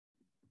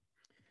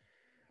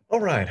All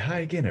right.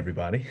 Hi again,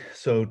 everybody.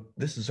 So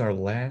this is our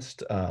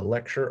last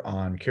lecture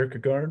on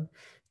Kierkegaard,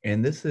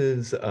 and this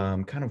is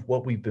kind of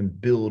what we've been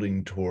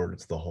building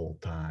towards the whole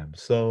time.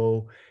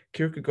 So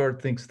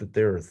Kierkegaard thinks that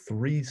there are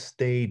three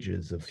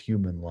stages of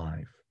human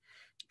life.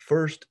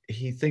 First,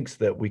 he thinks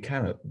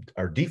that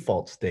our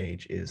default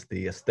stage is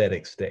the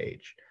aesthetic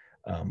stage,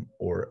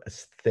 or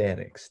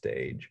aesthetic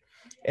stage.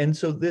 And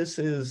so this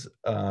is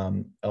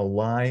a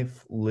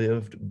life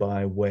lived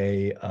by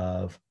way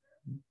of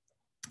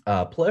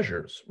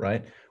pleasures,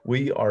 right?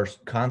 We are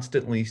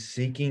constantly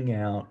seeking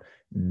out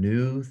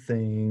new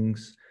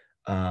things.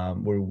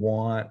 We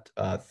want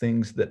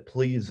things that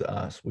please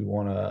us. We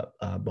want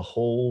to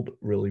behold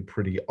really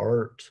pretty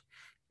art.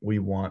 We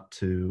want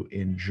to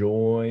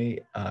enjoy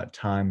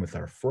time with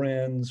our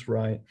friends,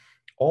 right?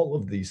 All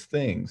of these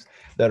things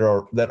that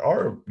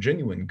are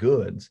genuine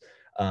goods,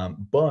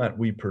 but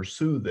we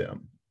pursue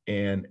them.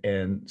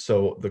 And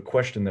so the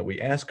question that we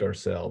ask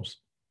ourselves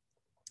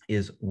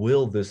is,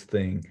 will this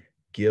thing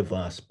give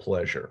us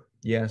pleasure?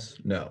 Yes,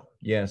 no,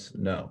 yes,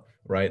 no,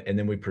 right? And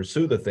then we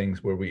pursue the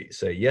things where we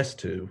say yes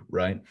to,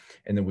 right?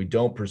 And then we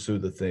don't pursue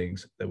the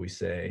things that we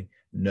say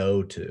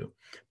no to.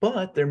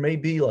 But there may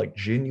be like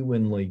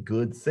genuinely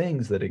good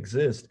things that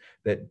exist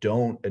that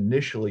don't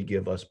initially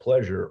give us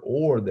pleasure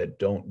or that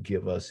don't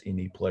give us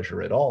any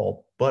pleasure at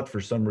all, but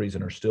for some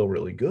reason are still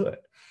really good.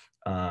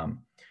 Um,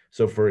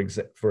 so, for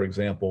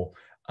example,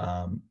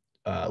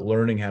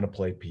 learning how to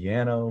play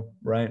piano,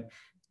 right?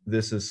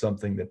 This is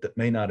something that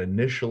may not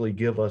initially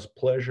give us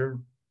pleasure,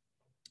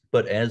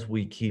 but as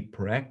we keep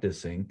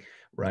practicing,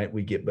 right,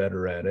 we get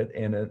better at it,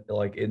 and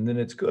and then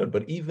it's good.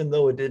 But even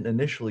though it didn't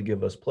initially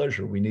give us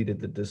pleasure, we needed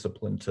the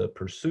discipline to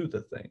pursue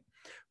the thing.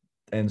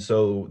 And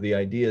so the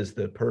idea is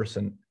the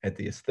person at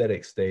the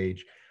aesthetic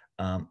stage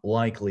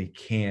likely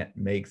can't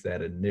make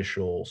that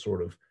initial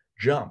sort of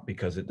jump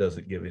because it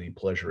doesn't give any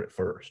pleasure at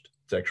first.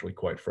 It's actually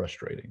quite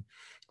frustrating.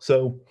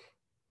 So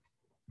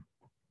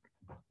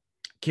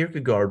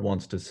Kierkegaard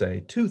wants to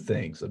say two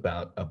things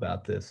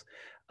about this.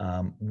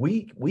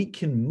 We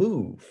can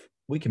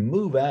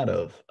move out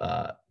of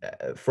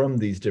from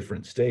these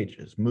different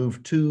stages,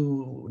 move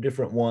to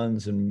different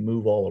ones, and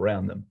move all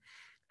around them.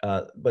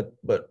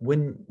 But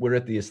when we're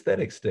at the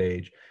aesthetic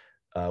stage,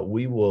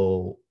 we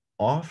will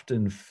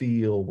often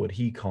feel what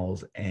he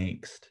calls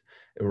angst,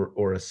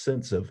 or a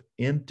sense of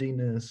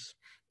emptiness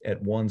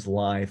at one's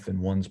life and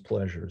one's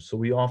pleasures. So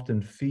we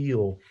often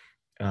feel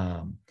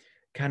um,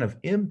 kind of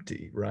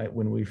empty, right?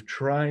 When we've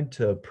tried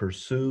to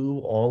pursue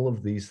all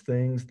of these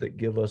things that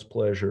give us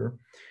pleasure,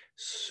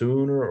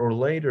 sooner or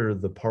later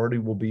the party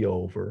will be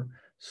over.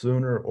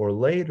 Sooner or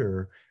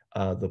later,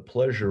 the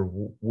pleasure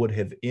would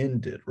have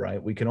ended,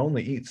 right? We can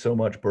only eat so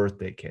much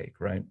birthday cake,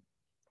 right?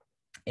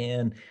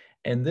 And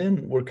and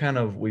then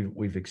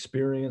we've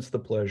experienced the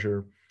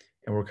pleasure,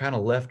 and we're kind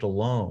of left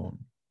alone.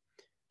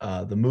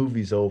 The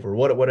movie's over,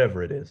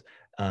 whatever it is,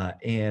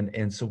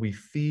 and so we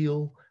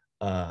feel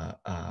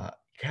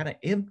kind of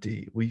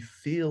empty. We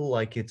feel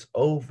like it's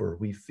over.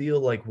 We feel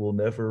like we'll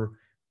never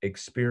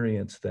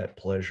experience that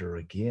pleasure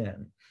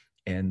again,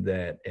 and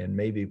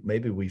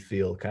maybe we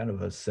feel kind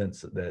of a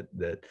sense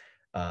that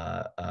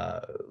uh, uh,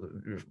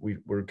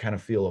 we're kind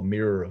of feel a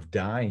mirror of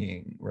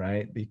dying,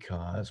 right?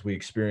 Because we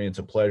experience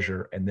a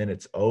pleasure and then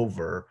it's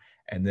over,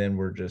 and then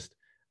we're just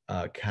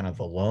kind of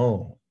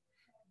alone.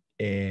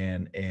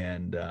 And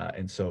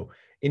so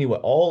anyway,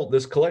 all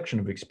this collection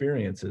of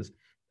experiences,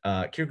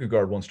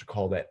 Kierkegaard wants to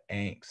call that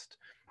angst.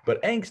 But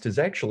angst is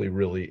actually a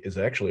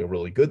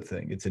really good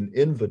thing. It's an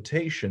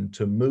invitation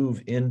to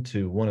move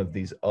into one of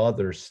these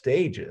other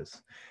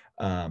stages.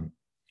 Um,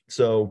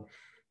 so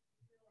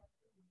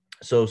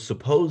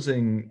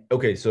supposing,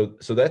 okay, so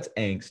that's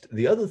angst.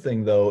 The other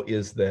thing though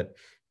is that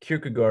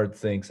Kierkegaard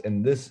thinks,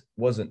 and this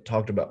wasn't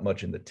talked about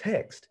much in the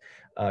text,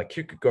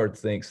 Kierkegaard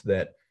thinks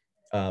that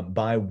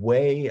by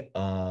way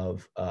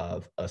of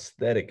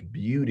aesthetic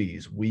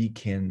beauties, we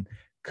can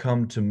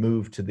come to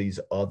move to these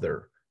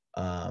other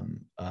um,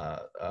 uh,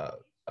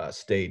 uh,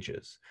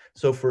 stages.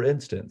 So, for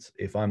instance,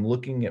 if I'm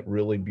looking at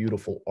really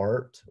beautiful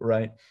art,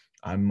 right,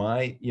 I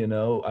might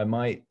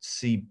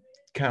see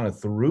kind of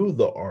through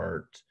the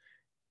art,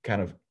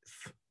 kind of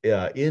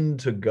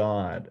into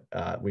God,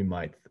 we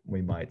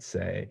might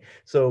say.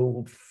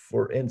 So,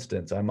 for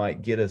instance, I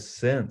might get a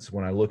sense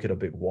when I look at a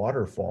big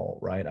waterfall,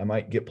 right? I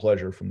might get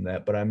pleasure from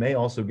that, but I may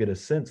also get a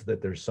sense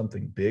that there's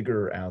something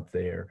bigger out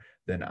there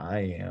than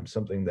I am,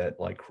 something that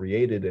like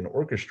created and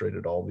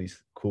orchestrated all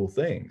these cool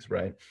things,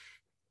 right?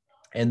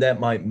 And that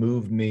might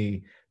move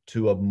me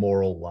to a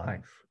moral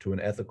life, to an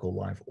ethical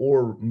life,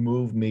 or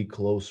move me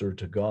closer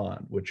to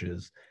God, which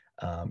is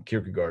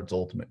Kierkegaard's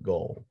ultimate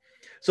goal.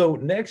 So,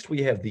 next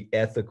we have the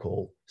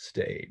ethical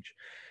stage,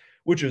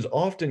 which is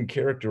often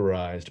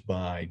characterized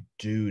by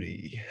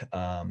duty.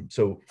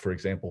 So, for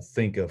example,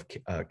 think of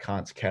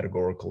Kant's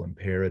categorical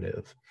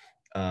imperative.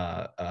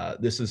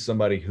 This is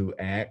somebody who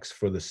acts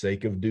for the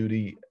sake of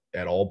duty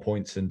at all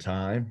points in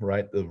time,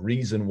 right? The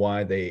reason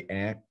why they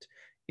act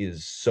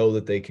is so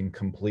that they can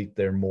complete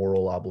their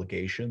moral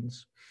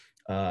obligations.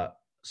 Uh,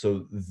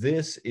 so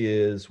this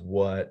is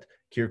what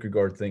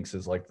Kierkegaard thinks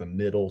is like the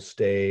middle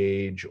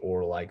stage,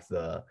 or like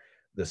the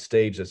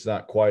stage that's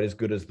not quite as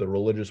good as the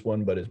religious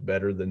one, but is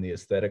better than the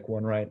aesthetic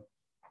one, right?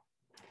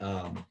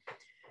 Um,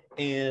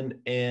 and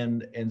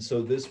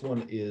so this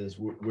one is,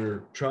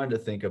 we're trying to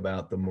think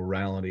about the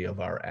morality of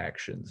our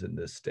actions in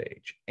this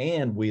stage,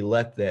 and we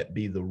let that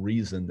be the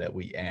reason that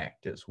we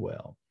act as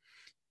well.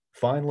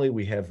 Finally,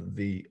 we have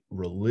the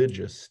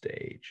religious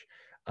stage.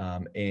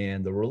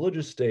 And the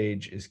religious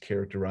stage is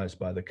characterized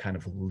by the kind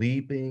of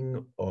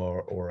leaping,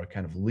 or a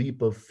kind of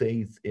leap of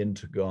faith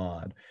into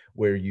God,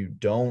 where you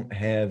don't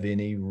have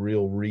any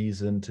real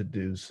reason to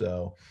do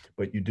so,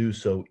 but you do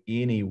so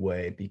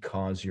anyway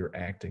because you're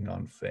acting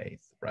on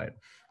faith, right?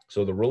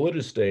 So the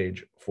religious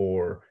stage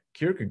for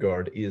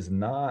Kierkegaard is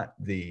not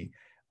the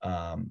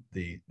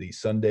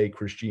Sunday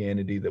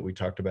Christianity that we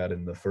talked about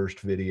in the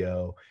first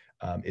video.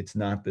 It's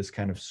not this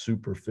kind of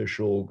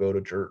superficial go to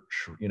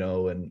church,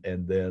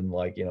 and then,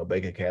 like,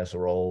 bake a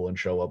casserole and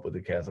show up with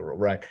a casserole,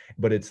 right?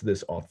 But it's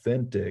this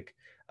authentic,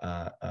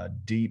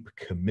 deep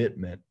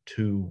commitment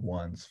to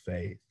one's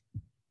faith.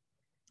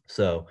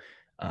 So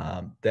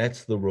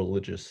that's the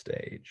religious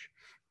stage.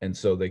 And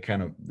so they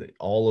kind of,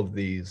 all of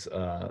these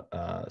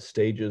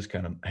stages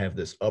kind of have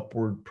this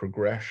upward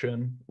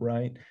progression,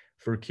 right?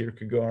 For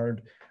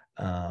Kierkegaard,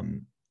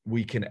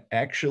 we can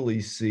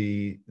actually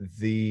see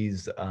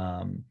these,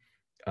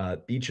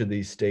 each of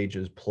these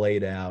stages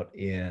played out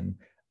in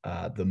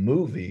the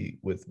movie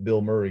with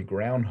Bill Murray,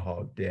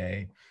 Groundhog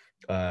Day.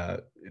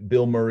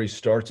 Bill Murray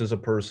starts as a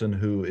person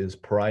who is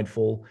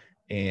prideful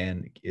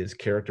and is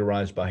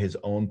characterized by his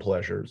own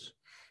pleasures.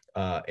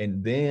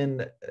 And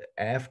then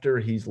after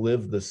he's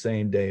lived the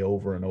same day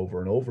over and over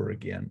and over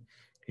again,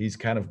 he's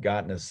kind of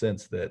gotten a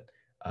sense that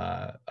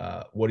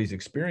what he's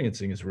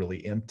experiencing is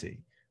really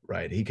empty,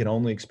 right? He can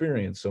only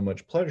experience so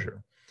much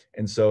pleasure.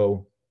 And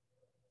so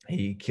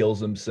he kills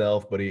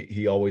himself, but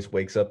he always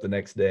wakes up the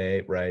next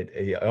day, right?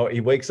 He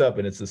wakes up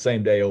and it's the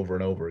same day over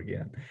and over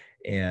again.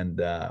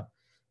 And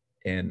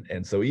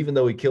and so even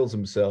though he kills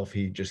himself,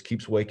 he just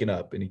keeps waking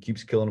up and he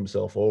keeps killing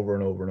himself over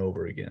and over and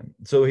over again.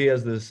 So he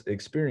has this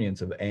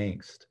experience of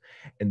angst.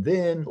 And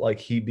then, like,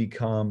 he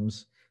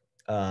becomes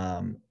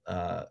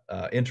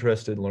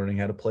interested in learning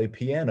how to play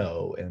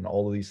piano and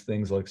all of these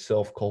things like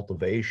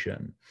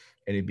self-cultivation.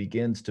 And he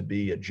begins to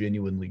be a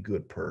genuinely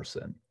good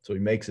person. So he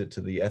makes it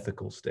to the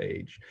ethical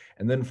stage.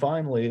 And then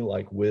finally,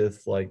 like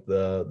with like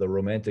the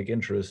romantic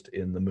interest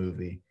in the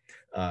movie,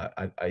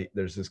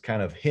 there's this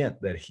kind of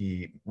hint that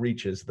he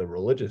reaches the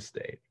religious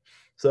stage.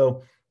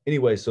 So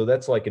anyway, so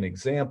that's like an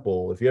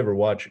example. If you ever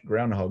watch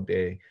Groundhog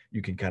Day,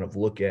 you can kind of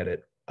look at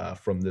it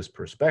from this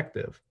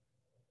perspective.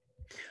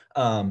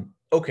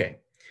 Okay,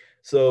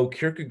 so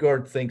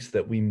Kierkegaard thinks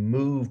that we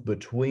move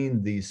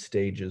between these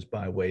stages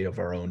by way of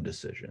our own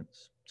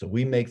decisions. So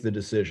we make the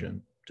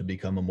decision to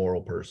become a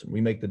moral person.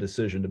 We make the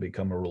decision to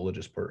become a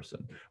religious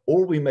person,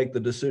 or we make the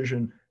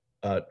decision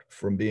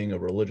from being a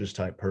religious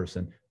type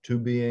person to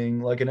being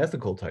like an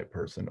ethical type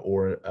person,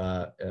 or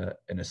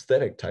an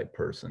aesthetic type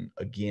person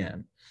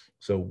again.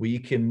 So we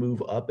can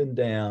move up and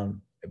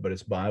down, but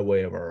it's by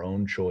way of our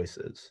own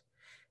choices.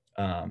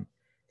 Um,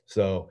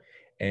 so,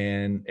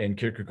 and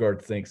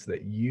Kierkegaard thinks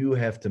that you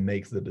have to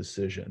make the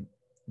decision.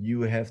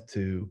 You have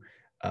to,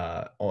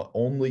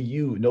 only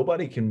you,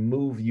 nobody can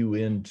move you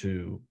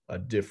into a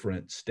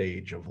different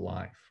stage of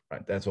life,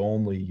 right? That's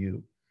only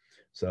you.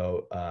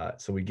 So,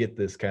 so we get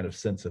this kind of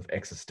sense of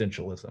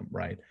existentialism,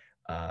 right?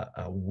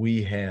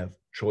 We have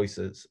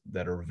choices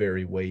that are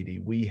very weighty.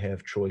 We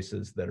have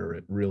choices that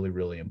are really,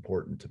 really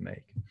important to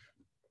make.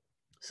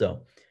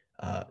 So,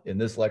 in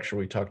this lecture,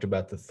 we talked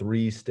about the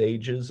 3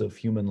 stages of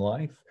human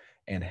life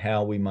and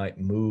how we might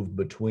move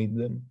between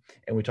them.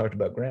 And we talked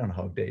about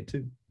Groundhog Day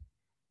too.